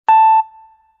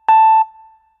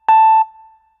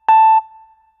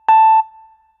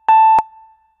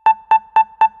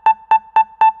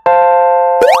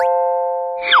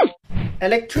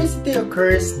Electricity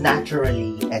occurs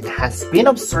naturally and has been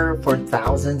observed for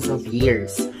thousands of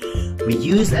years. We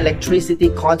use electricity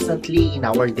constantly in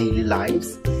our daily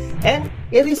lives, and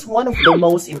it is one of the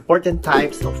most important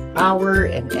types of power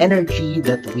and energy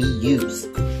that we use.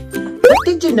 But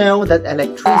did you know that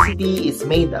electricity is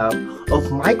made up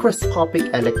of microscopic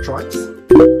electrons?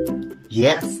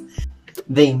 Yes,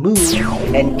 they move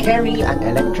and carry an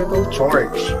electrical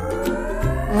charge.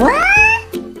 What?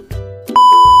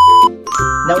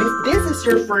 Now, if this is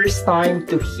your first time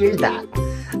to hear that,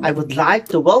 I would like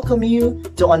to welcome you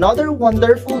to another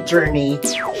wonderful journey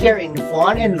here in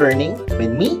Fun and Learning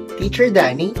with me, Teacher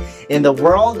Danny, in the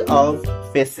world of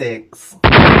physics.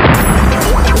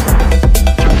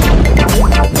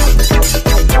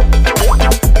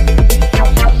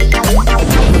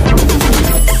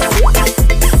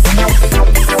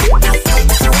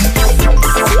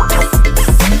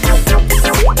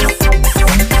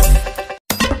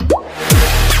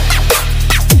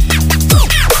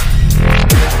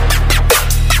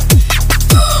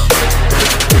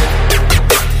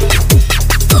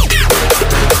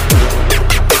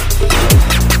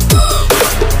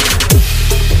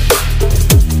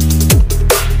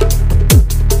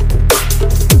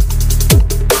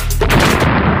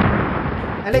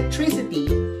 Electricity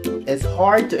is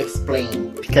hard to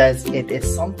explain because it is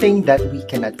something that we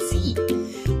cannot see.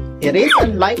 It is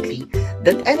unlikely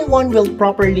that anyone will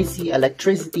properly see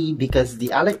electricity because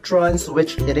the electrons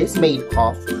which it is made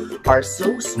of are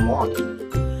so small.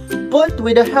 But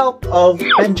with the help of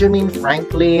Benjamin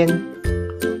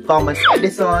Franklin, Thomas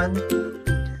Edison,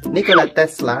 Nikola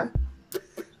Tesla,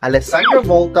 Alessandro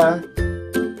Volta,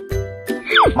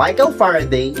 Michael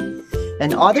Faraday,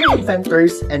 and other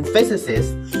inventors and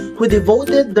physicists who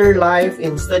devoted their life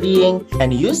in studying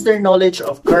and used their knowledge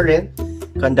of current,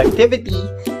 conductivity,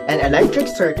 and electric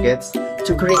circuits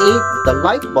to create the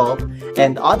light bulb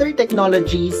and other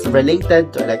technologies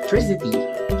related to electricity.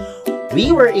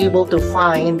 We were able to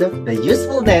find the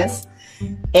usefulness,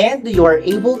 and you are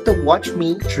able to watch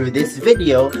me through this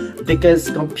video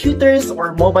because computers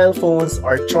or mobile phones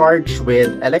are charged with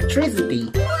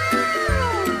electricity.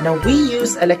 Now, we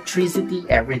use electricity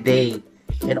every day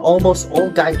in almost all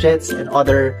gadgets and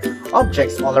other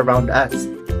objects all around us.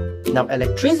 Now,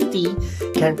 electricity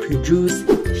can produce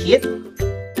heat,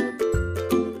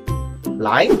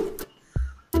 light,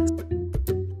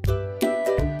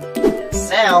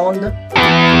 sound,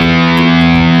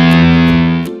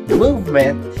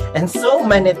 movement, and so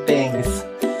many things.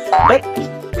 But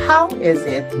how is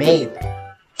it made?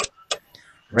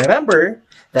 Remember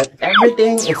that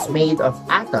everything is made of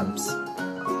atoms.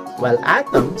 Well,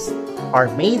 atoms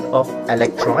are made of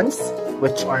electrons,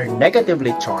 which are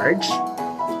negatively charged,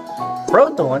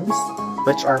 protons,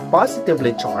 which are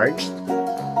positively charged,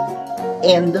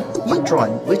 and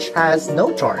neutron, which has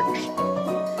no charge.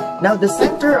 Now, the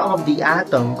center of the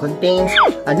atom contains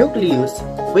a nucleus,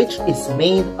 which is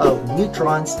made of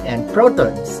neutrons and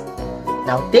protons.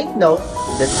 Now, take note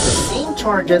that the same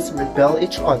charges repel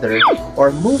each other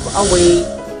or move away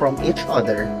from each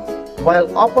other,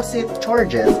 while opposite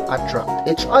charges attract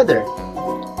each other.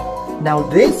 Now,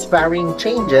 these varying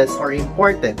changes are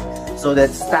important so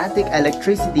that static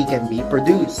electricity can be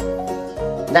produced.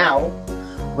 Now,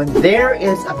 when there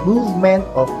is a movement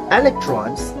of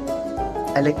electrons,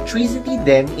 electricity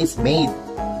then is made.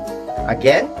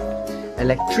 Again,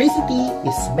 electricity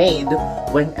is made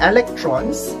when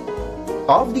electrons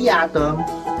of the atom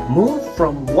move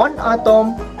from one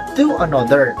atom to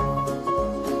another.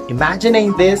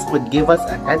 Imagining this would give us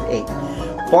a headache,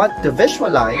 but to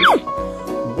visualize,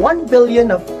 1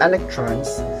 billion of electrons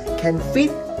can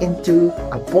fit into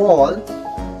a ball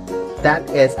that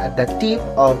is at the tip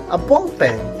of a ball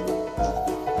pen.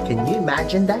 Can you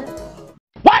imagine that?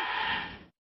 What?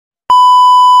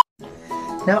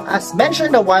 Now, as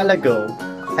mentioned a while ago,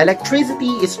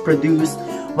 electricity is produced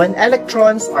when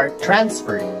electrons are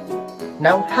transferred.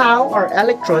 Now, how are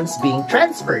electrons being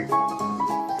transferred?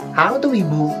 How do we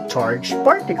move charged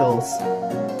particles?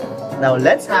 Now,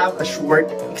 let's have a short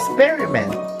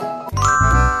experiment.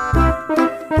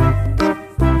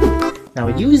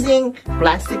 Now, using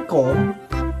plastic comb,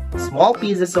 small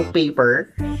pieces of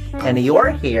paper, and your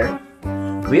hair,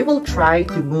 we will try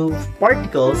to move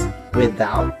particles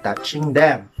without touching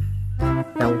them.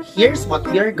 Now, here's what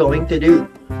we are going to do.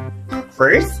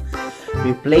 First,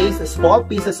 we place small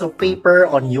pieces of paper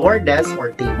on your desk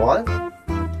or table.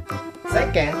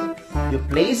 Second, you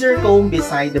place your comb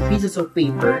beside the pieces of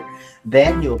paper,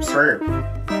 then you observe.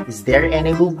 Is there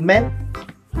any movement?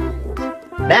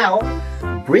 Now,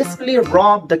 briskly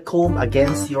rub the comb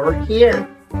against your hair.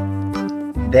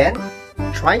 Then,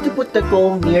 try to put the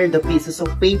comb near the pieces of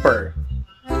paper.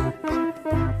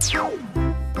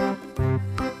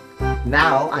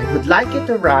 Now, I would like you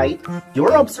to write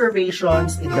your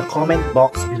observations in the comment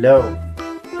box below.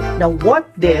 Now, what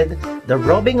did the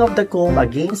rubbing of the comb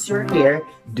against your hair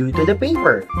do to the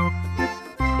paper?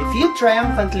 If you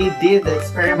triumphantly did the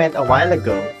experiment a while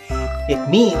ago, it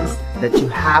means that you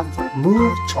have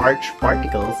moved charged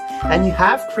particles and you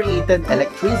have created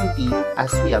electricity,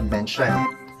 as we have mentioned.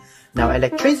 Now,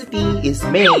 electricity is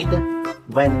made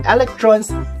when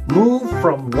electrons move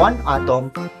from one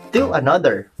atom to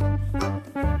another.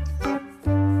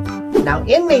 Now,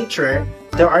 in nature,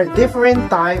 there are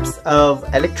different types of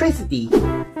electricity.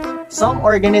 Some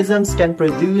organisms can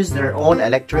produce their own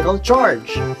electrical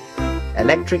charge.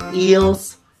 Electric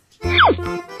eels,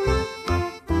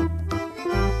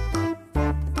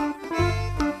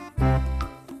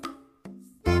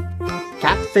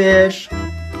 catfish,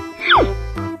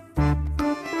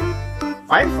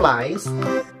 fireflies,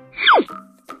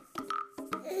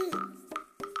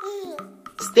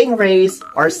 stingrays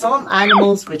are some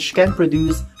animals which can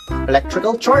produce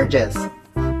electrical charges.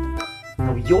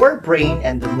 Your brain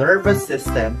and the nervous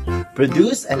system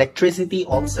produce electricity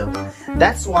also.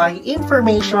 That's why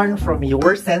information from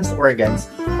your sense organs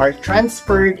are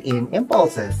transferred in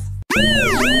impulses.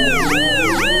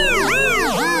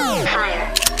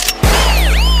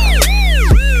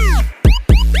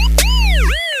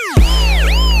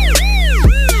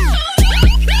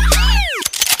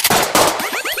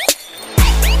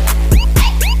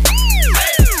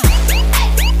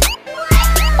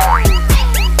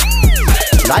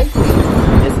 Light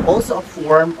is also a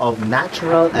form of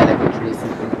natural electricity.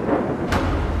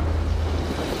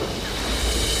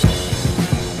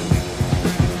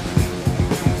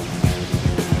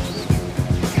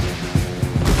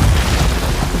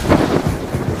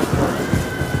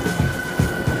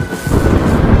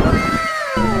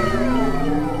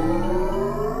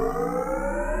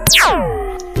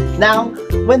 Now,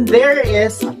 when there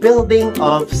is a building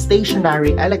of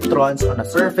stationary electrons on the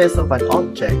surface of an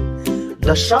object,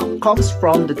 the shock comes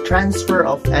from the transfer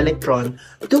of electron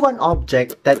to an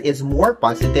object that is more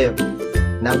positive.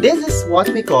 Now, this is what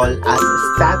we call as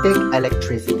static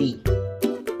electricity.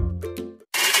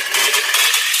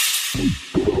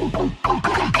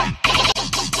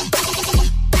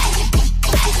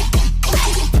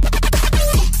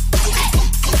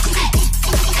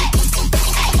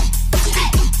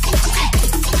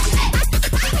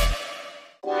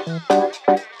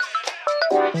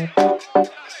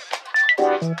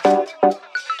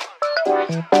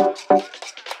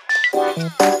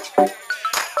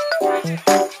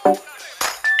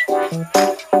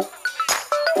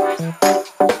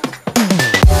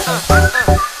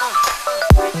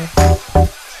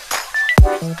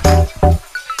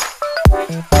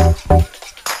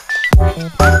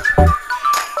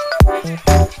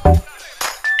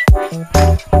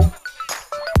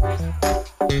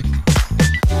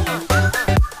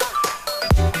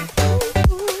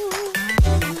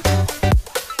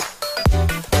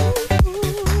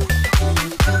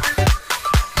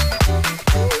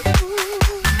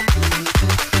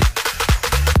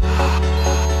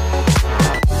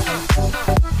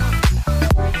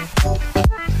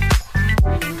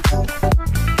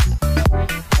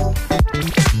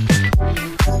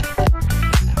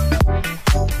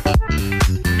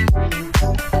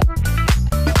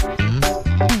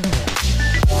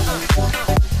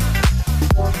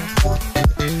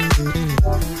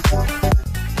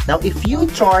 Now, if you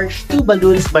charge two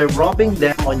balloons by rubbing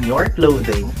them on your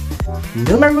clothing,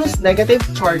 numerous negative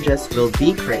charges will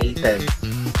be created.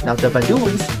 Now, the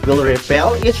balloons will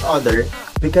repel each other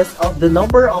because of the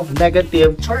number of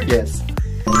negative charges.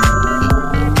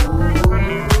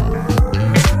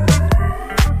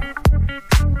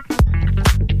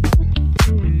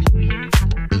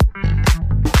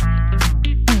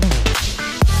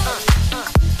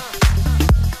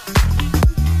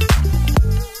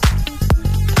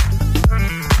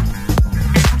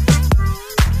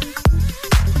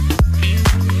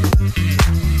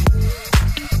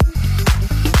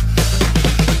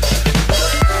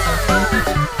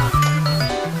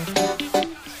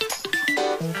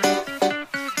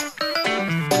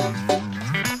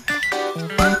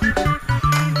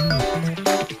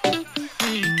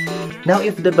 Now,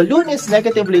 if the balloon is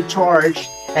negatively charged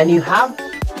and you have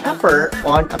pepper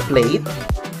on a plate,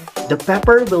 the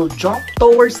pepper will jump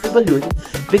towards the balloon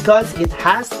because it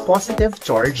has positive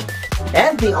charge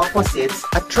and the opposites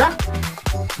attract.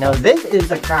 Now, this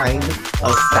is a kind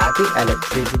of static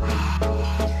electricity.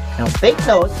 Now, take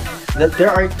note that there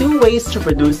are two ways to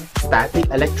produce static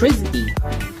electricity.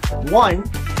 One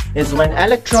is when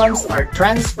electrons are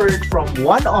transferred from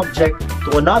one object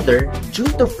to another due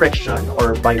to friction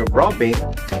or by rubbing.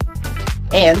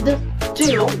 And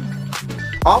 2.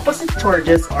 Opposite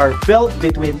charges are built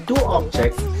between two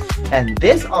objects and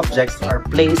these objects are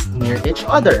placed near each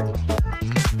other.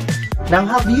 Now,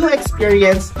 have you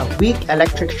experienced a weak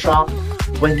electric shock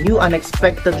when you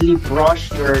unexpectedly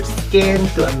brush your skin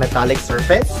to a metallic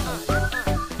surface?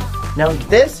 Now,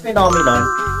 this phenomenon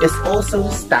is also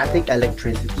static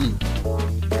electricity.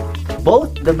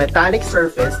 Both the metallic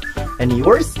surface and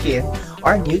your skin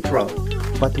are neutral,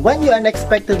 but when you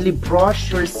unexpectedly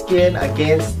brush your skin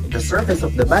against the surface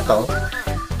of the metal,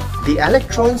 the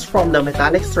electrons from the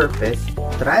metallic surface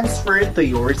transfer to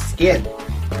your skin.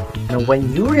 Now,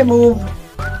 when you remove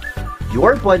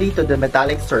your body to the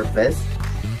metallic surface,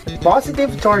 the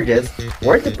positive charges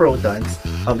or the protons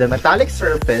of the metallic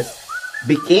surface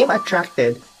became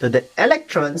attracted to the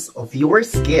electrons of your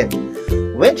skin,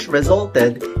 which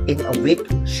resulted in a weak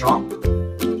shock.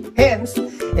 Hence,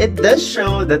 it does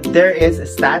show that there is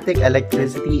static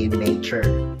electricity in nature,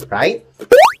 right?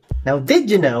 Now, did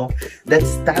you know that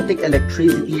static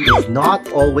electricity is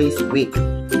not always weak?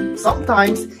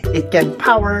 Sometimes it can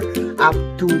power up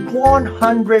to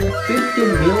 150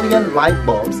 million light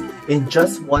bulbs in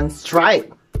just one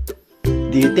strike.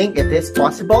 Do you think it is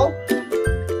possible?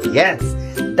 Yes,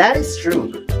 that is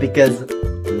true because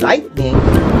lightning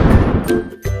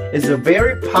is a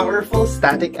very powerful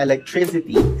static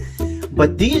electricity.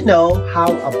 But do you know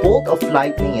how a bolt of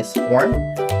lightning is formed?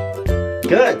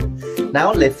 Good.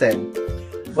 Now listen.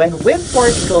 When wind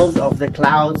particles of the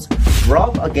clouds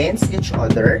rub against each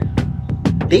other,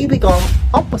 they become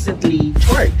oppositely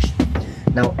charged.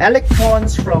 Now,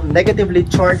 electrons from negatively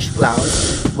charged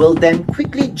clouds will then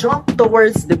quickly jump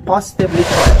towards the positively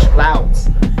charged clouds.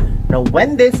 Now,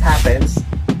 when this happens,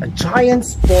 a giant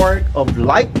spark of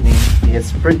lightning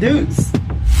is produced.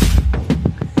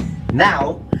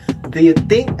 Now, do you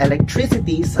think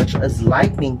electricity such as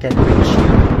lightning can reach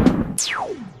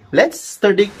you? Let's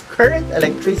study current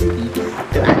electricity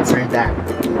to answer that.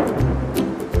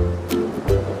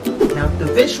 Now, to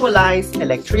visualize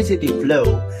electricity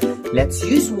flow, let's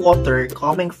use water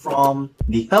coming from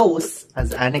the hose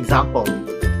as an example.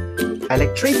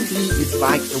 Electricity is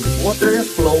like the water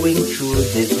flowing through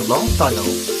this long tunnel.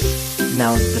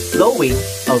 Now, the flowing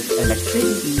of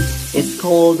electricity is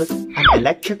called an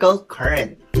electrical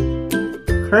current.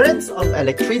 Currents of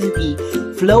electricity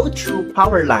flow through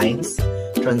power lines,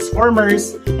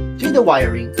 transformers, to the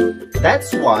wiring.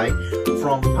 That's why,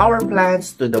 from power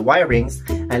plants to the wirings,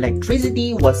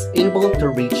 electricity was able to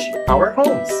reach our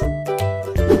homes.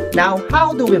 Now,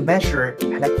 how do we measure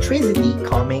electricity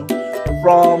coming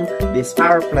from these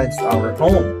power plants to our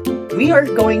home? We are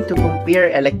going to compare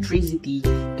electricity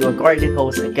to a garden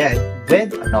hose again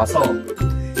with a nozzle.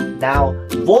 Now,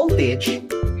 voltage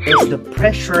is the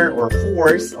pressure or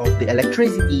force of the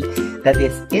electricity that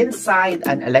is inside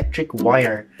an electric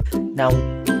wire. Now,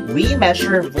 we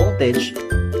measure voltage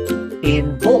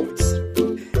in volts.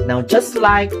 Now, just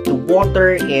like the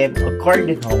water in a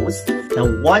garden hose,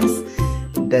 now once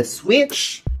the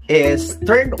switch is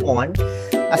turned on,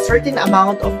 a certain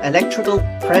amount of electrical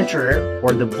pressure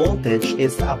or the voltage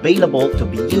is available to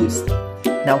be used.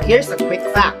 Now, here's a quick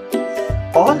fact.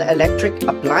 All electric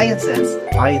appliances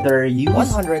either use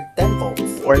 110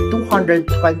 volts or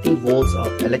 220 volts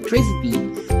of electricity.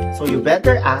 So you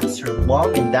better ask your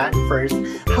mom and dad first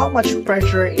how much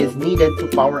pressure is needed to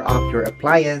power up your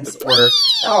appliance, or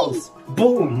else,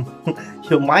 boom,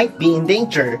 you might be in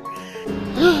danger.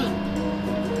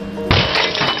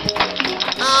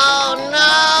 Oh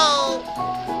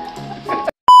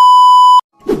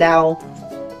no! Now,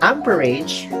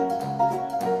 amperage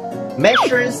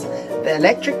measures the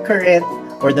electric current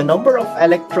or the number of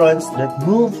electrons that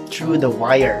move through the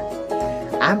wire.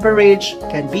 Amperage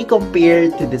can be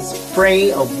compared to the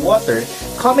spray of water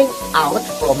coming out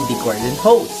from the garden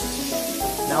hose.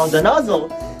 Now, the nozzle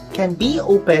can be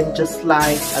opened just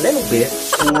like a little bit,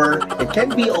 or it can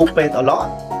be opened a lot.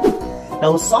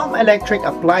 Now, some electric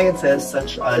appliances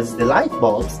such as the light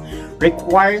bulbs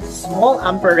require small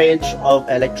amperage of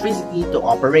electricity to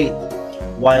operate,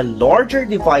 while larger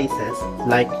devices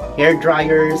like hair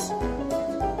dryers,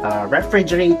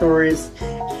 refrigerators,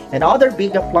 and other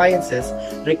big appliances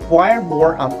require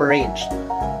more amperage.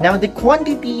 Now, the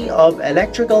quantity of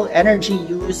electrical energy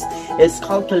used is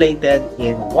calculated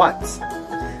in watts.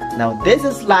 Now, this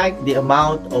is like the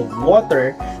amount of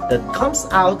water that comes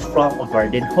out from a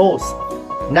garden hose.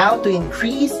 Now, to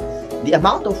increase the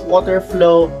amount of water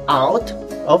flow out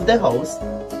of the hose,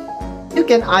 you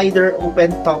can either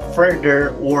open top further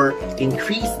or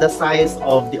increase the size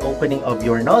of the opening of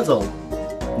your nozzle.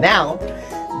 Now,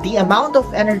 the amount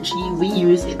of energy we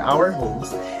use in our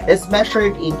homes is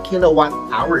measured in kilowatt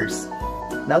hours.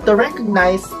 Now, to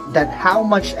recognize that how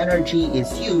much energy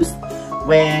is used,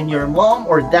 when your mom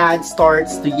or dad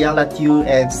starts to yell at you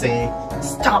and say,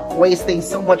 "Stop wasting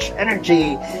so much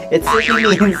energy," it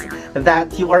simply means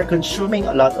that you are consuming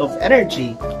a lot of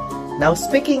energy. Now,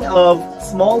 speaking of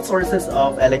small sources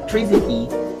of electricity,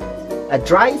 a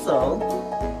dry cell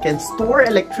can store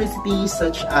electricity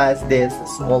such as these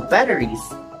small batteries.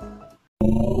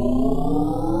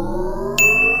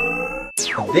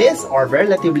 These are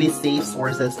relatively safe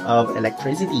sources of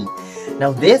electricity.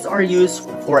 Now, these are used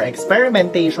for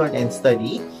experimentation and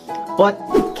study, but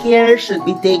care should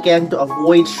be taken to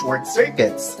avoid short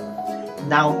circuits.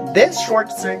 Now, these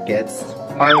short circuits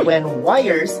are when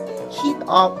wires heat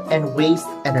up and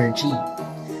waste energy.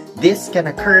 This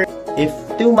can occur if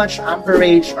too much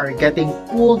amperage are getting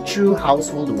pulled through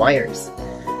household wires.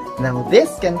 Now,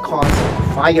 this can cause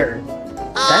fire.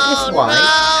 That is why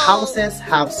houses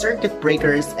have circuit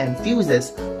breakers and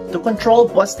fuses to control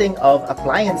busting of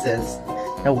appliances.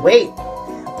 Now wait,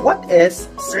 what is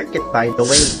circuit by the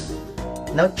way?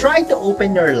 Now try to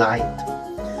open your light.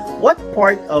 What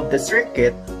part of the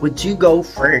circuit would you go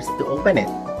first to open it?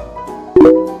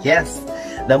 Yes,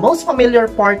 the most familiar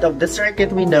part of the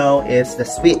circuit we know is the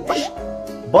switch.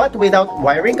 But without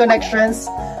wiring connections,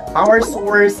 power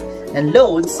source, and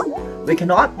loads, we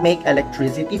cannot make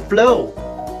electricity flow.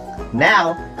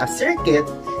 Now, a circuit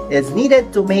is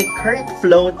needed to make current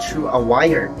flow through a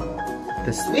wire.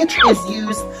 The switch is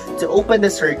used to open the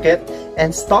circuit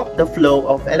and stop the flow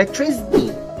of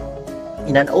electricity.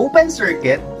 In an open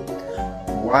circuit,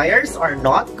 wires are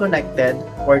not connected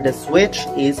or the switch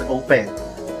is open.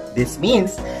 This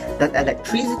means that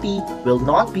electricity will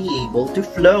not be able to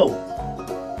flow.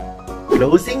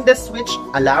 Closing the switch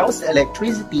allows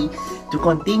electricity to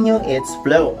continue its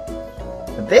flow.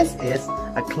 This is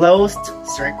a closed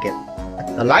circuit.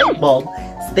 The light bulb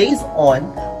stays on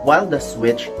while the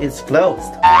switch is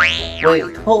closed.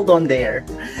 Wait, hold on there.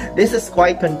 This is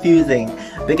quite confusing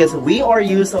because we are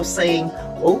used to saying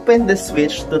open the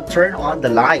switch to turn on the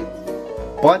light.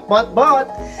 But,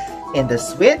 in the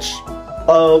switch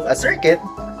of a circuit,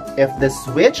 if the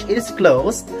switch is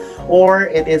closed or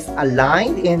it is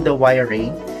aligned in the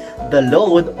wiring, the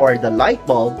load or the light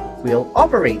bulb will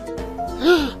operate.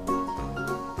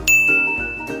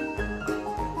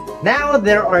 Now,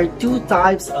 there are two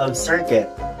types of circuit,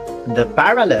 the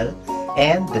parallel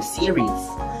and the series.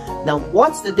 Now,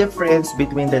 what's the difference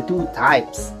between the two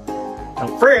types? Now,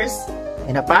 first,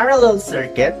 in a parallel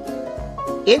circuit,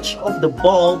 each of the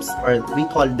bulbs, or we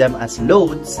call them as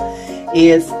loads,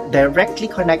 is directly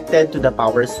connected to the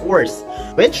power source,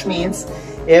 which means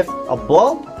if a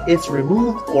bulb is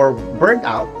removed or burned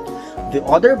out, the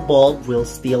other bulb will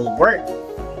still work.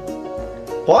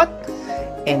 But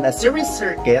in a series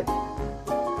circuit,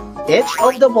 each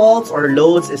of the bulbs or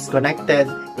loads is connected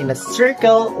in a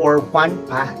circle or one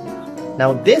path.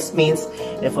 Now this means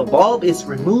if a bulb is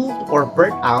removed or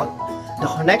burnt out, the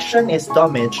connection is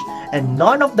damaged and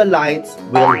none of the lights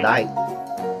will light.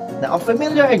 Now a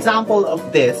familiar example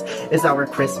of this is our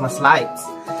Christmas lights.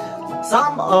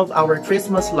 Some of our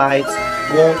Christmas lights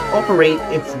won't operate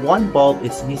if one bulb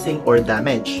is missing or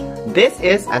damaged. This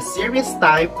is a series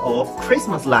type of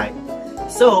Christmas light.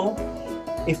 So,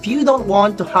 if you don't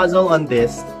want to hustle on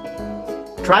this,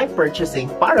 try purchasing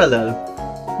parallel.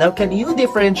 Now, can you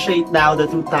differentiate now the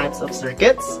two types of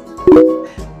circuits?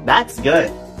 That's good.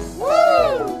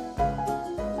 Woo!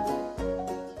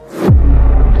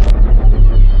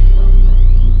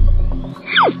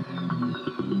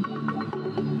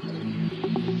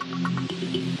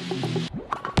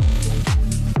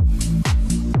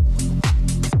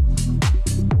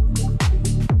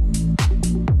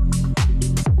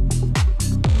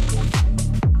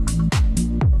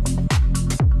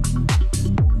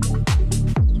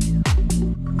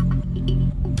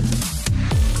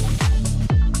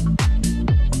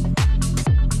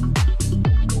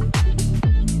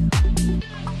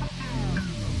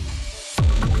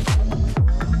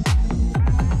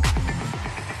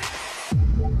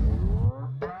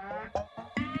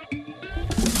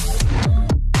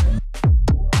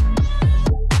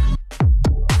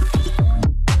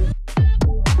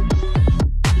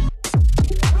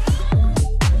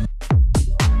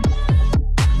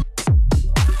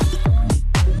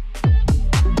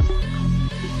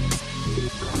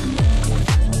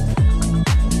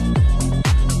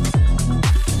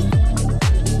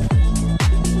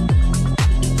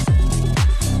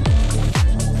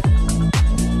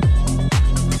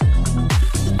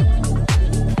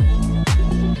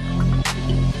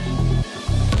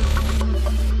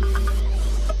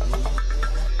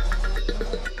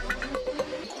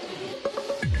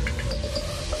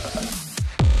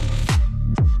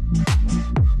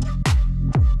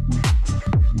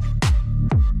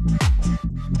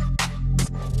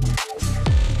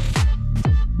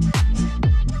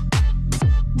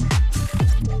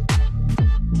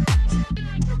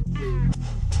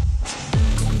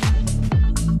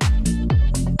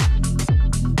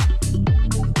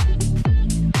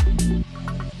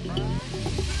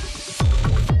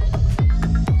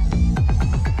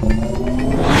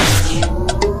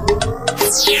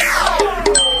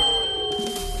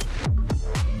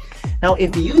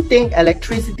 if you think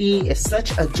electricity is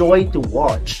such a joy to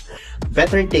watch,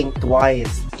 better think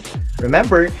twice.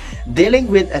 Remember, dealing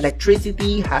with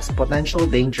electricity has potential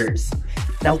dangers.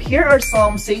 Now, here are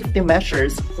some safety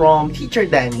measures from Teacher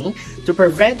Danny to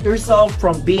prevent yourself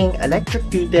from being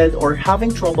electrocuted or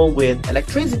having trouble with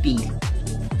electricity.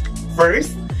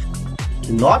 First,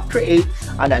 do not create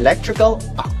an electrical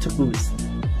octopus.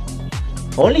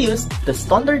 Only use the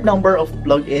standard number of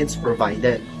plug-ins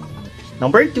provided.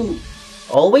 Number 2,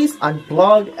 always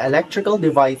unplug electrical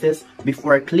devices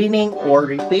before cleaning or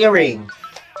repairing.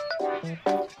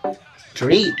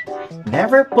 3.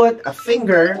 Never put a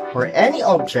finger or any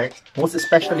object, most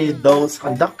especially those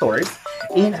conductors,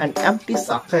 in an empty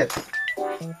socket.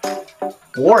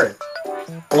 4.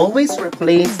 Always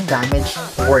replace damaged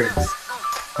cords.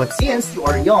 But since you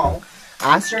are young,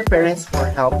 ask your parents for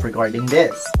help regarding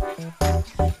this.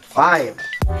 5.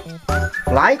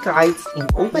 Fly kites in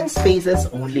open spaces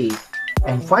only,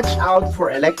 and watch out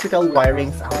for electrical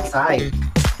wirings outside.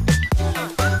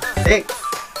 6.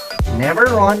 Never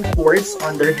run cords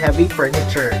under heavy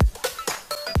furniture.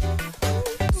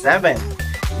 7.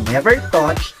 Never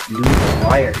touch loose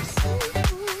wires.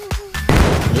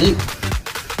 8.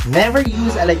 Never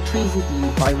use electricity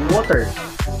by water.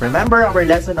 Remember our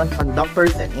lesson on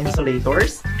conductors and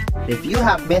insulators? If you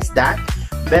have missed that,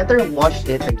 better watch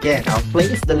it again. I'll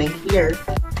place the link here.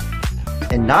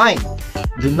 And 9.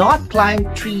 Do not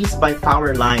climb trees by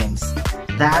power lines.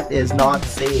 That is not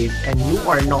safe and you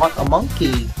are not a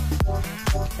monkey.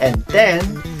 And 10.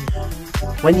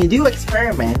 When you do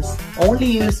experiments, only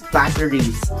use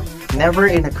batteries, never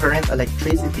in a current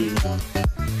electricity.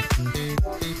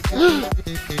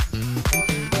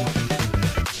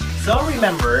 So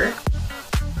remember,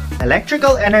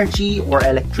 electrical energy or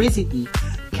electricity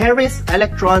carries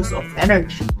electrons of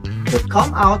energy that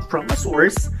come out from a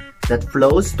source that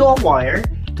flows to a wire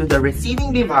to the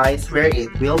receiving device where it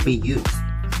will be used.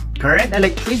 Current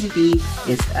electricity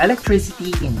is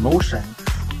electricity in motion,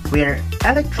 where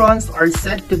electrons are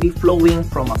said to be flowing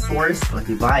from a source to a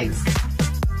device.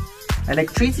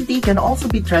 Electricity can also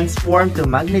be transformed to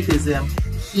magnetism,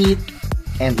 heat,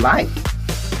 and light.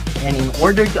 And in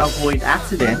order to avoid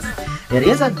accidents, it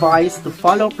is advised to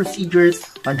follow procedures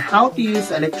on how to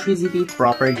use electricity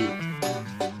properly.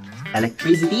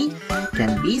 Electricity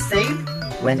can be saved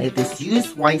when it is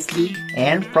used wisely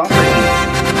and properly.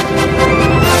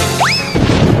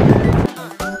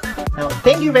 Now,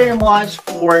 thank you very much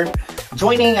for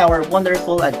joining our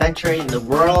wonderful adventure in the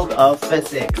world of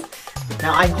physics.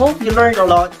 Now, I hope you learned a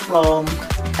lot from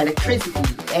electricity,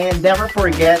 and never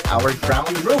forget our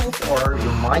ground rules or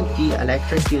you might be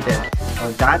electrocuted.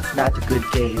 So that's not a good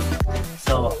case.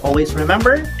 So always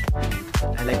remember,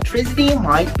 electricity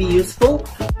might be useful,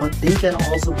 but they can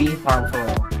also be harmful.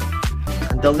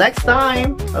 Until next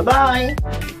time, bye-bye!